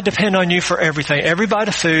 I depend on You for everything. Every bite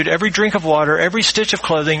of food, every drink of water, every stitch of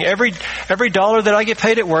clothing, every dollar that I get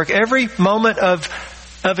paid at work, every moment of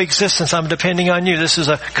existence, I'm depending on You. This is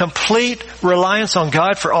a complete reliance on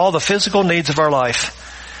God for all the physical needs of our life.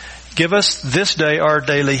 Give us this day our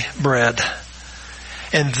daily bread.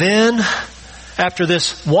 And then, after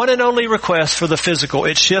this one and only request for the physical,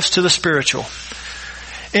 it shifts to the spiritual.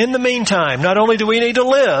 In the meantime, not only do we need to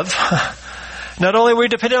live, not only are we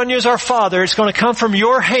dependent on You as our Father, it's going to come from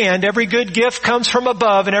Your hand. Every good gift comes from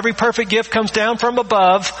above, and every perfect gift comes down from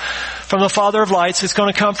above, from the Father of lights. It's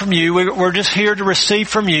going to come from You. We're just here to receive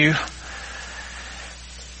from You.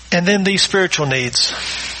 And then these spiritual needs.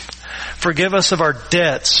 Forgive us of our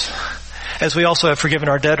debts, as we also have forgiven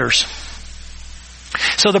our debtors.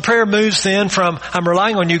 So the prayer moves then from, I'm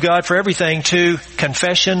relying on You, God, for everything, to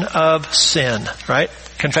confession of sin, right?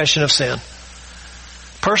 Confession of sin.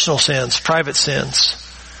 Personal sins, private sins.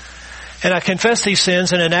 And I confess these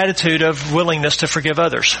sins in an attitude of willingness to forgive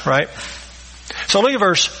others, right? So look at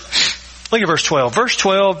verse 12. Verse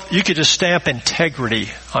 12, you could just stamp integrity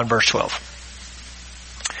on verse 12.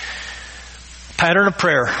 Pattern of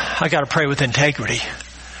prayer. I got to pray with integrity.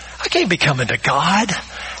 I can't be coming to God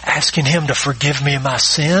asking Him to forgive me of my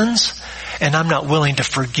sins, and I'm not willing to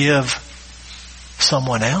forgive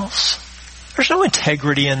someone else. There's no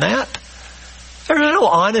integrity in that. There's no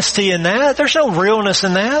honesty in that. There's no realness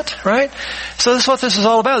in that, right? So this is what this is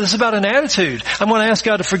all about. This is about an attitude. I'm going to ask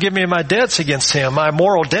God to forgive me of my debts against Him, my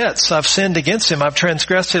moral debts. I've sinned against Him. I've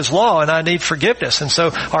transgressed His law, and I need forgiveness. And so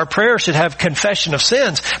our prayer should have confession of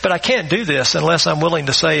sins. But I can't do this unless I'm willing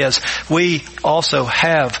to say, as we also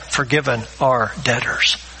have forgiven our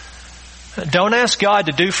debtors. Don't ask God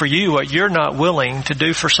to do for you what you're not willing to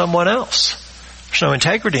do for someone else. There's no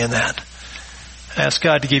integrity in that. Ask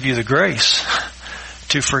God to give you the grace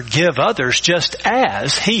to forgive others just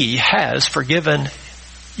as He has forgiven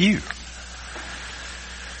you.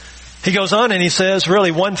 He goes on and he says really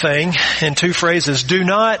one thing in two phrases. Do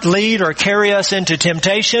not lead or carry us into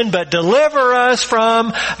temptation, but deliver us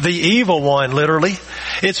from the evil one, literally.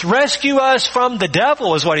 It's rescue us from the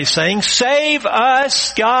devil is what he's saying. Save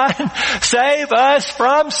us, God. Save us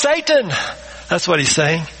from Satan. That's what he's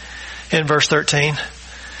saying in verse 13.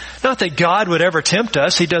 Not that God would ever tempt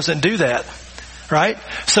us. He doesn't do that. Right?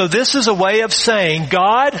 So this is a way of saying,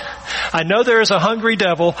 God, I know there is a hungry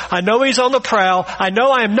devil. I know he's on the prowl. I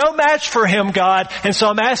know I am no match for him, God. And so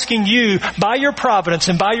I'm asking you, by your providence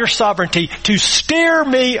and by your sovereignty, to steer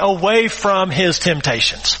me away from his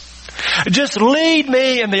temptations. Just lead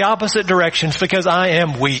me in the opposite directions because I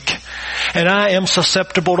am weak and I am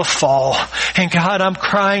susceptible to fall. And God, I'm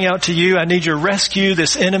crying out to you. I need your rescue.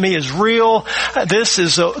 This enemy is real. This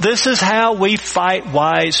is how we fight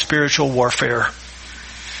wise spiritual warfare.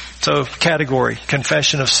 So category,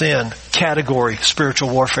 confession of sin. Category, spiritual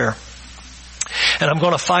warfare. And I'm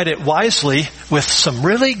going to fight it wisely with some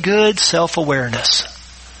really good self-awareness.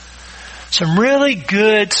 Some really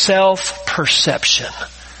good self-perception.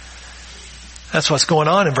 That's what's going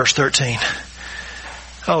on in verse 13.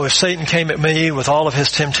 Oh, if Satan came at me with all of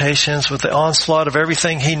his temptations, with the onslaught of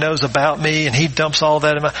everything he knows about me, and he dumps all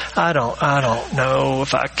that in my, I don't know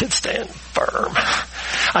if I could stand firm.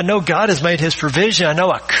 I know God has made his provision. I know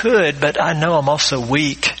I could, but I know I'm also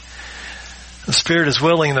weak. The spirit is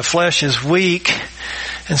willing, the flesh is weak.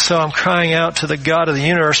 And so I'm crying out to the God of the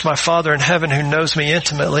universe, my Father in heaven who knows me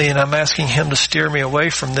intimately, and I'm asking him to steer me away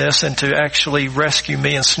from this and to actually rescue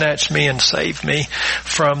me and snatch me and save me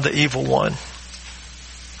from the evil one.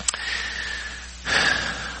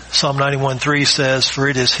 Psalm 91:3 says, for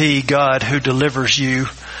it is he, God, who delivers you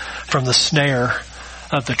from the snare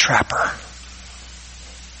of the trapper.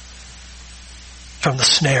 From the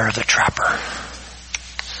snare of the trapper.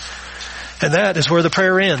 And that is where the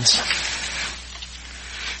prayer ends.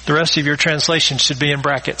 The rest of your translation should be in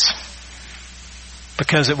brackets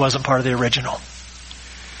because it wasn't part of the original.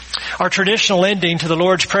 Our traditional ending to the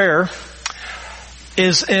Lord's Prayer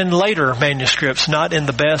is in later manuscripts, not in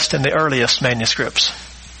the best and the earliest manuscripts.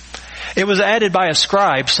 It was added by a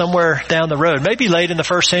scribe somewhere down the road, maybe late in the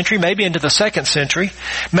 1st century, maybe into the 2nd century.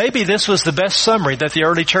 Maybe this was the best summary that the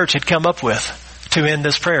early church had come up with to end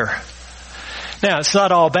this prayer. Now, it's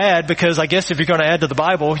not all bad because I guess if you're going to add to the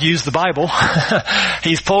Bible, use the Bible.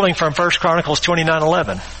 He's pulling from 1 Chronicles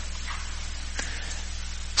 29:11.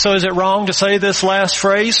 So is it wrong to say this last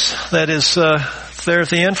phrase that is there at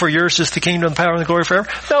the end, for yours is the kingdom, the power, and the glory forever?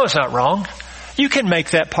 No, it's not wrong. You can make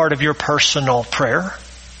that part of your personal prayer.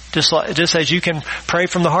 Just as you can pray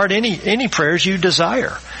from the heart any prayers you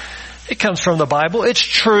desire. It comes from the Bible. It's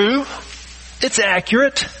true. It's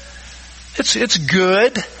accurate. It's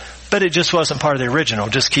good. But it just wasn't part of the original.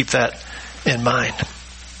 Just keep that in mind.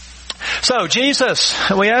 So, Jesus,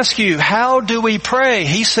 we ask you, how do we pray?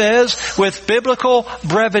 He says, with biblical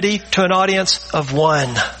brevity to an audience of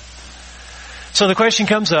one. So the question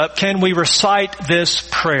comes up, can we recite this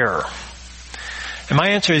prayer? And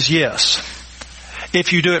my answer is yes.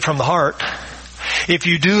 If you do it from the heart. If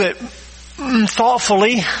you do it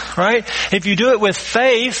thoughtfully, right? If you do it with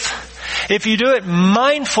faith. If you do it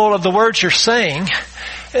mindful of the words you're saying,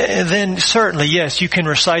 then certainly, yes, you can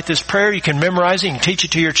recite this prayer, you can memorize it, you can teach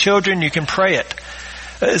it to your children, you can pray it.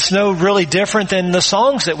 It's no really different than the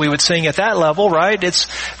songs that we would sing at that level, right?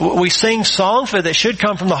 We sing songs, but that should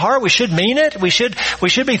come from the heart. We should mean it. We should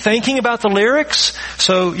be thinking about the lyrics.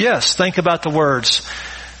 So yes, think about the words.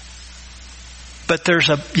 But there's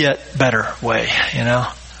a yet better way, you know.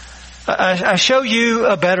 I show you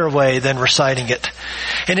a better way than reciting it.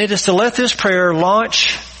 And it is to let this prayer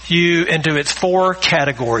launch you into its 4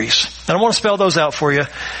 categories. And I want to spell those out for you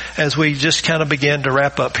as we just kind of begin to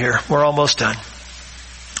wrap up here. We're almost done.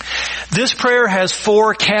 This prayer has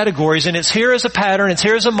 4 categories, and it's here as a pattern, it's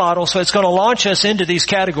here as a model, so it's going to launch us into these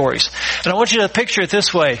categories. And I want you to picture it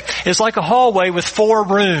this way. It's like a hallway with 4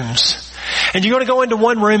 rooms. And you're going to go into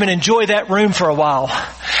one room and enjoy that room for a while.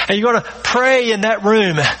 And you're going to pray in that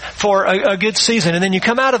room for a good season. And then you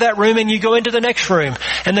come out of that room and you go into the next room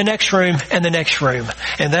and the next room and the next room.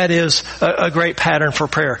 And that is a great pattern for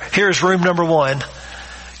prayer. Here's room number 1.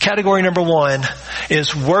 Category number 1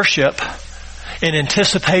 is worship in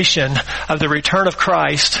anticipation of the return of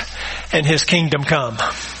Christ and His kingdom come.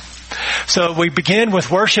 So we begin with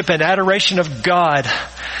worship and adoration of God.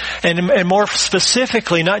 And more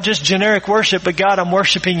specifically, not just generic worship, but God, I'm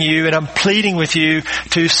worshiping you and I'm pleading with you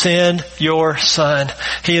to send your Son.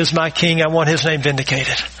 He is my King. I want His name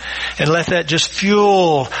vindicated. And let that just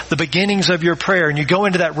fuel the beginnings of your prayer. And you go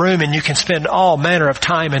into that room and you can spend all manner of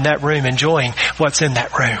time in that room enjoying what's in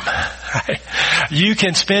that room. Right? You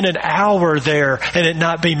can spend an hour there and it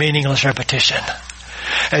not be meaningless repetition,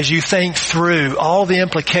 as you think through all the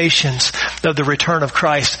implications of the return of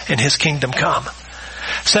Christ and His kingdom come.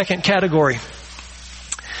 Second category,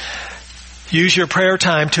 use your prayer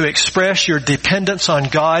time to express your dependence on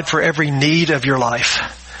God for every need of your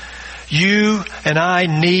life. You and I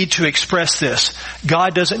need to express this.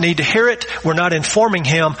 God doesn't need to hear it. We're not informing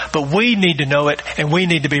Him, but we need to know it and we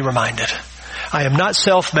need to be reminded. I am not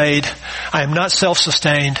self-made. I am not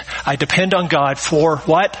self-sustained. I depend on God for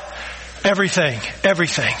what? Everything.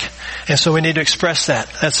 And so we need to express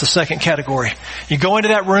that. That's the second category. You go into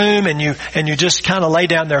that room and you just kind of lay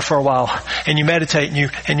down there for a while and you meditate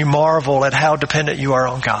and you marvel at how dependent you are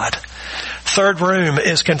on God. Third room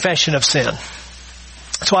is confession of sin.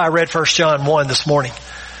 That's why I read 1 John 1 this morning.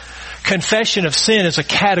 Confession of sin is a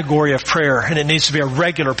category of prayer and it needs to be a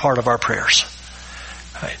regular part of our prayers.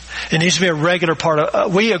 Right? It needs to be a regular part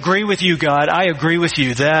of, we agree with you, God. I agree with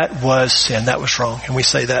you. That was sin. That was wrong. And we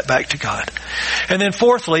say that back to God. And then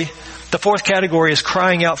fourthly, the fourth category is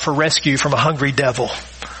crying out for rescue from a hungry devil.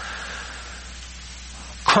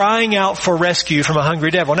 Crying out for rescue from a hungry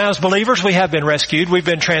devil. Now as believers, we have been rescued. We've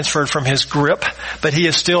been transferred from his grip, but he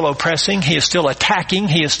is still oppressing. He is still attacking.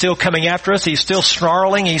 He is still coming after us. He's still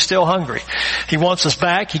snarling. He's still hungry. He wants us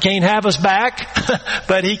back. He can't have us back,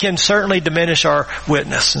 but he can certainly diminish our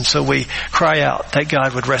witness. And so we cry out that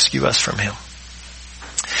God would rescue us from him.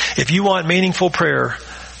 If you want meaningful prayer,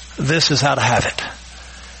 this is how to have it.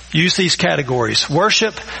 Use these categories: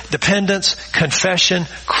 worship, dependence, confession,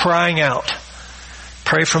 crying out.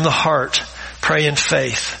 Pray from the heart. Pray in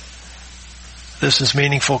faith. This is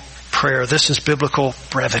meaningful prayer. This is biblical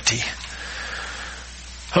brevity.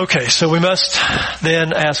 Okay, so we must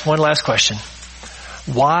then ask one last question.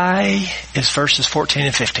 Why is verses 14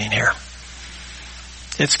 and 15 here?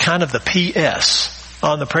 It's kind of the PS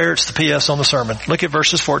on the prayer. It's the PS on the sermon. Look at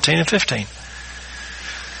verses 14 and 15.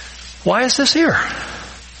 Why is this here?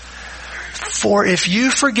 For if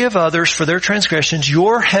you forgive others for their transgressions,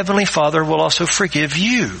 your heavenly Father will also forgive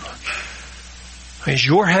you. He's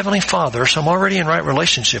your heavenly Father, so I'm already in right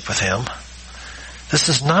relationship with Him. This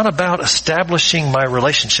is not about establishing my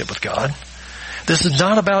relationship with God. This is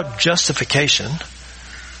not about justification.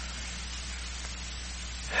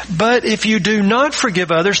 But if you do not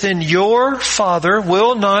forgive others, then your Father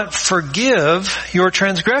will not forgive your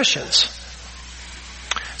transgressions.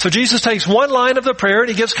 So Jesus takes one line of the prayer and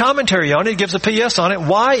He gives commentary on it. He gives a PS on it.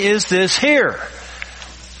 Why is this here?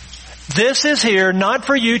 This is here not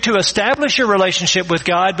for you to establish your relationship with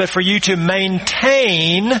God, but for you to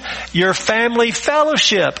maintain your family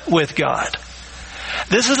fellowship with God.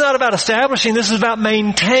 This is not about establishing. This is about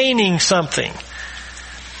maintaining something.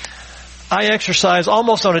 I exercise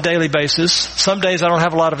almost on a daily basis. Some days I don't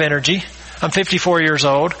have a lot of energy. I'm 54 years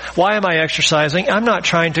old. Why am I exercising? I'm not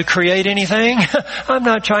trying to create anything. I'm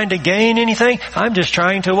not trying to gain anything. I'm just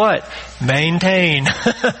trying to what? Maintain.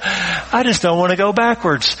 I just don't want to go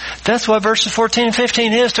backwards. That's what verses 14 and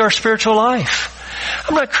 15 is to our spiritual life.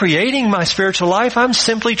 I'm not creating my spiritual life. I'm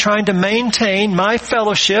simply trying to maintain my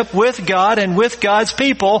fellowship with God and with God's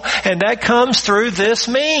people. And that comes through this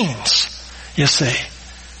means. You see.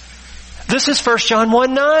 This is 1 John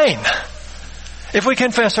 1:9. If we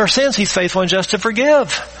confess our sins, He's faithful and just to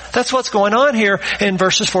forgive. That's what's going on here in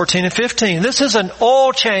verses 14 and 15. This is an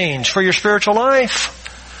oil change for your spiritual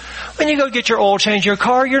life. When you go get your oil change in your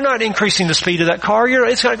car, you're not increasing the speed of that car.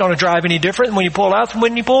 It's not going to drive any different when you pull out than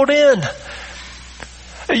when you pulled in.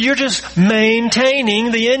 You're just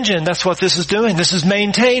maintaining the engine. That's what this is doing. This is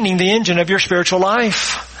maintaining the engine of your spiritual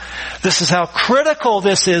life. This is how critical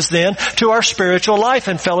this is then to our spiritual life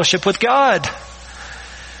and fellowship with God.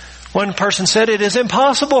 One person said it is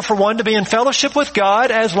impossible for one to be in fellowship with God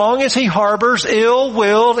as long as he harbors ill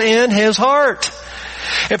will in his heart.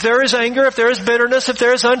 If there is anger, if there is bitterness, if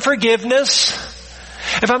there is unforgiveness,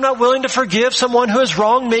 if I'm not willing to forgive someone who has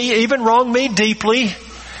wronged me, even wronged me deeply,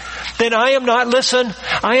 then I am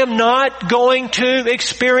not going to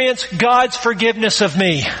experience God's forgiveness of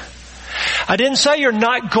me. I didn't say you're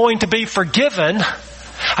not going to be forgiven.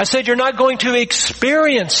 I said you're not going to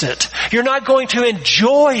experience it. You're not going to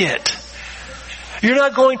enjoy it. You're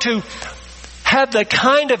not going to have the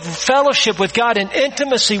kind of fellowship with God and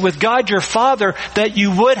intimacy with God your Father that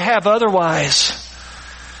you would have otherwise.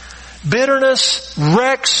 Bitterness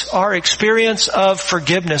wrecks our experience of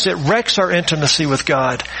forgiveness. It wrecks our intimacy with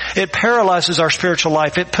God. It paralyzes our spiritual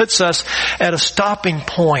life. It puts us at a stopping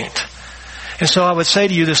point. And so I would say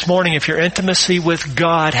to you this morning, if your intimacy with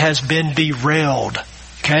God has been derailed,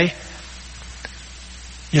 okay?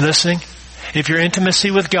 You listening? If your intimacy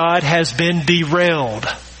with God has been derailed,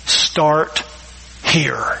 start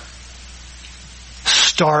here.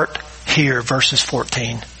 Start here, verses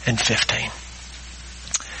 14 and 15.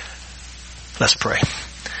 Let's pray.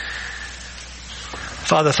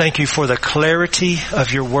 Father, thank you for the clarity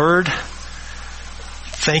of your word.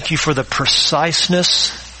 Thank you for the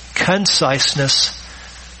preciseness, conciseness,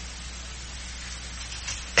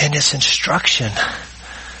 and its instruction.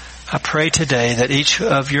 I pray today that each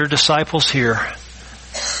of your disciples here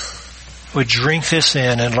would drink this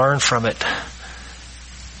in and learn from it.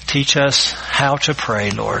 Teach us how to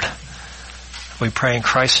pray, Lord. We pray in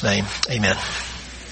Christ's name. Amen.